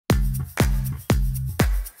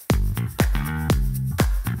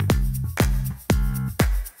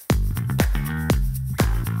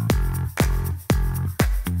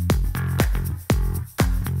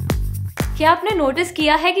क्या आपने नोटिस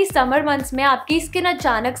किया है कि समर मंथ्स में आपकी स्किन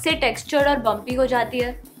अचानक से टेक्सचर्ड और बम्पी हो जाती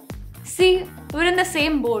है? See, we're in the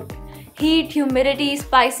same boat. Heat, humidity,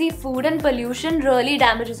 spicy food and pollution really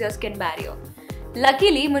damages your skin barrier.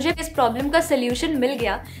 Luckily, मुझे इस प्रॉब्लम का सोल्यूशन मिल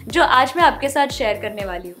गया जो आज मैं आपके साथ शेयर करने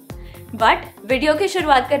वाली हूँ। बट वीडियो की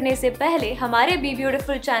शुरुआत करने से पहले हमारे बी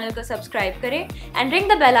ब्यूटीफुल चैनल को सब्सक्राइब करें and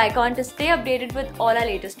ring the bell icon to stay updated with all our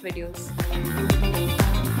latest videos.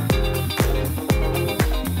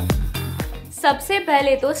 सबसे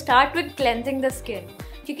पहले तो start with cleansing the skin,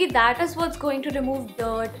 क्योंकि that is what's going to remove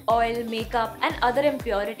dirt, oil, makeup and other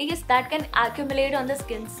impurities that can accumulate on the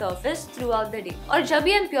skin surface through out the day. और जब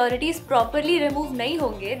ये impurities properly remove नहीं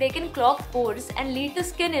होंगे, they can clog pores and lead to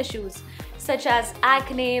skin issues such as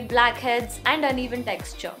acne, blackheads and uneven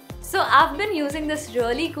texture. So I've been using this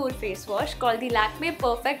really cool face wash called the Lakme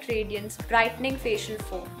Perfect Radiance Brightening Facial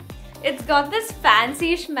Foam. It's got this fancy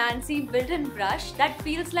schmancy built-in brush that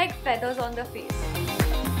feels like feathers on the face.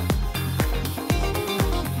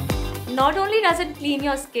 Not only does it clean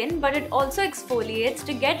your skin, but it also exfoliates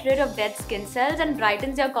to get rid of dead skin cells and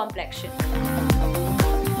brightens your complexion.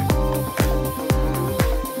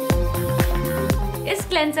 इस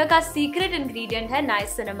cleanser का secret ingredient है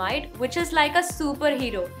niacinamide, which is like a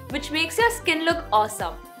superhero, which makes your skin look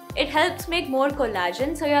awesome. It helps make more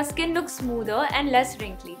collagen, so your skin looks smoother and less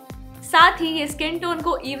wrinkly. साथ ही ये skin tone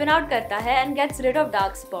को even out करता है and gets rid of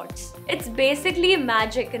dark spots. It's basically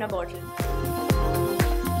magic in a bottle.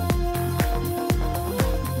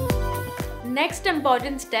 Next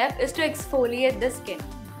important step is to exfoliate the skin.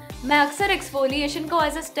 मैं अक्सर exfoliation को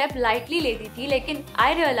as a step lightly लेती थी, लेकिन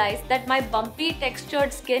आई realise that my bumpy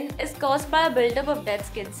textured skin is caused by a buildup of dead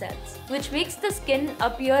skin cells, which makes the skin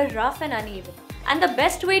appear rough and uneven. And the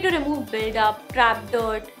best way to remove build-up, trapped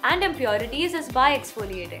dirt, and impurities is by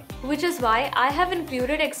exfoliating, which is why I have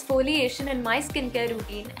included exfoliation in my skincare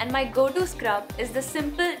routine, and my go-to scrub is the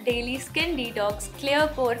simple daily skin detox clear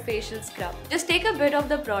pore facial scrub. Just take a bit of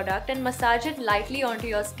the product and massage it lightly onto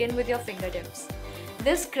your skin with your fingertips.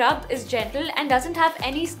 This scrub is gentle and doesn't have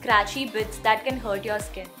any scratchy bits that can hurt your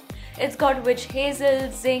skin. It's got witch hazel,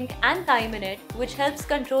 zinc and thyme in it, which helps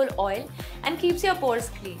control oil and keeps your pores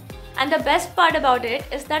clean. And the best part about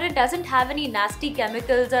it is that it doesn't have any nasty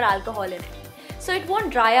chemicals or alcohol in it, so it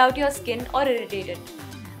won't dry out your skin or irritate it.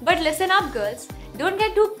 But listen up girls, don't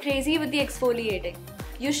get too crazy with the exfoliating.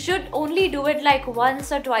 You should only do it like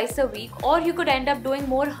once or twice a week, or you could end up doing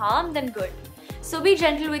more harm than good. So be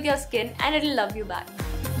gentle with your skin and it'll love you back.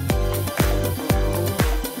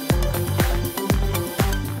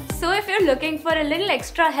 So if you're looking for a little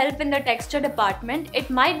extra help in the texture department, it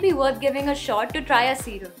might be worth giving a shot to try a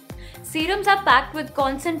serum. Serums are packed with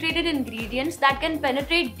concentrated ingredients that can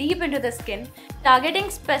penetrate deep into the skin, targeting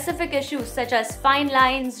specific issues such as fine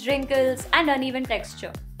lines, wrinkles, and uneven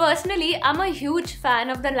texture. Personally, I'm a huge fan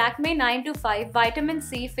of the Lakme 9 to 5 Vitamin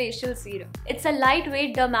C Facial Serum. It's a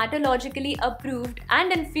lightweight, dermatologically approved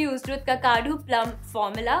and infused with Kakadu Plum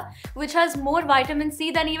formula, which has more vitamin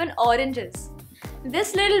C than even oranges.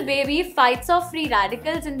 This little baby fights off free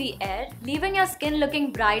radicals in the air, leaving your skin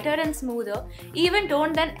looking brighter and smoother, even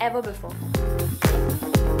toned than ever before.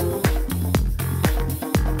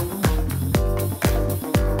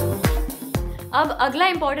 अब अगला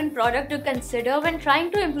important product to consider when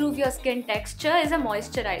trying to improve your skin texture is a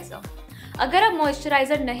moisturizer. अगर आप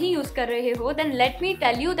moisturizer नहीं use कर रहे हो, then let me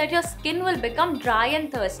tell you that your skin will become dry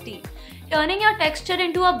and thirsty, turning your texture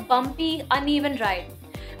into a bumpy, uneven ride.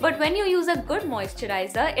 But when you use a good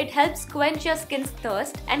moisturizer, it helps quench your skin's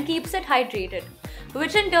thirst and keeps it hydrated,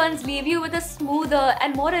 which in turn leave you with a smoother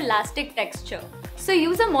and more elastic texture. So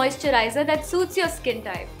use a moisturizer that suits your skin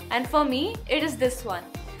type. And for me, it is this one.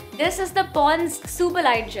 This is the Pond's Super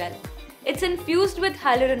Light Gel. It's infused with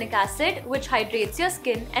hyaluronic acid, which hydrates your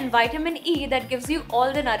skin, and vitamin E that gives you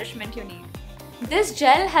all the nourishment you need. This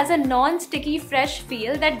gel has a non-sticky fresh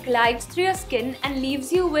feel that glides through your skin and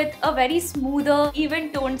leaves you with a very smoother,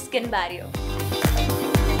 even-toned skin barrier.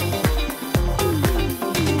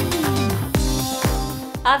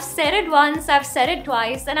 I've said it once, I've said it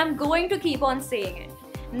twice, and I'm going to keep on saying it.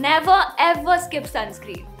 Never ever skip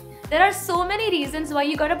sunscreen. There are so many reasons why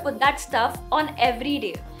you gotta put that stuff on every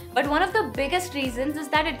day. But one of the biggest reasons is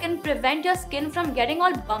that it can prevent your skin from getting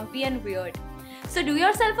all bumpy and weird. So do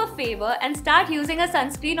yourself a favor and start using a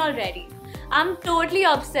sunscreen already. I'm totally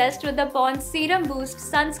obsessed with the Pond's Serum Boost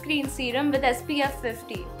Sunscreen Serum with SPF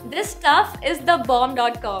 50. This stuff is the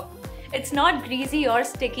bomb.com. It's not greasy or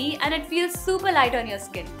sticky and it feels super light on your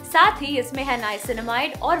skin. साथ ही इसमें है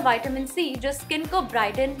niacinamide और vitamin C जो skin को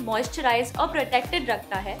brighten, moisturize और protected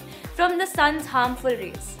रखता है from the sun's harmful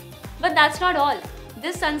rays. But that's not all.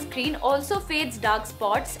 This sunscreen also fades dark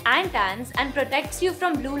spots and tans and protects you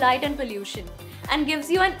from blue light and pollution and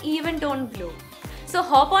gives you an even toned glow. So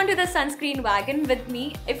hop onto the sunscreen wagon with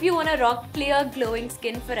me if you wanna rock clear glowing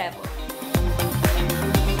skin forever.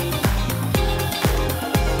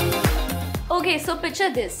 Okay, so picture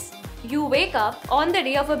this. You wake up on the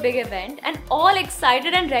day of a big event and all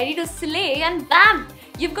excited and ready to slay, and bam!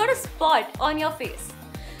 You've got a spot on your face.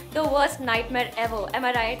 The worst nightmare ever, am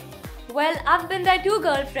I right? Well, I've been there too,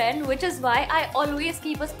 girlfriend, which is why I always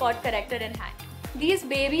keep a spot corrector in hand. These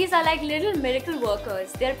babies are like little miracle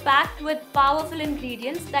workers. They're packed with powerful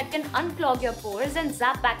ingredients that can unclog your pores and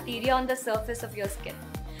zap bacteria on the surface of your skin.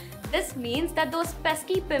 This means that those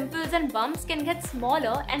pesky pimples and bumps can get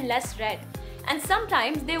smaller and less red. And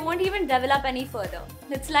sometimes they won't even develop any further.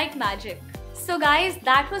 It's like magic. So guys,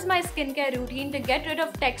 that was my skincare routine to get rid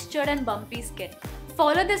of textured and bumpy skin.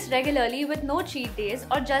 Follow this regularly with no cheat days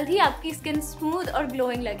और जल्द ही आपकी skin smooth और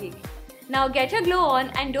glowing लगेगी. Now get your glow on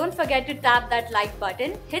and don't forget to tap that like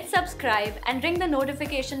button, hit subscribe and ring the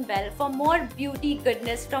notification bell for more beauty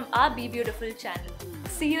goodness from our Be Beautiful channel.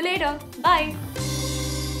 See you later. Bye.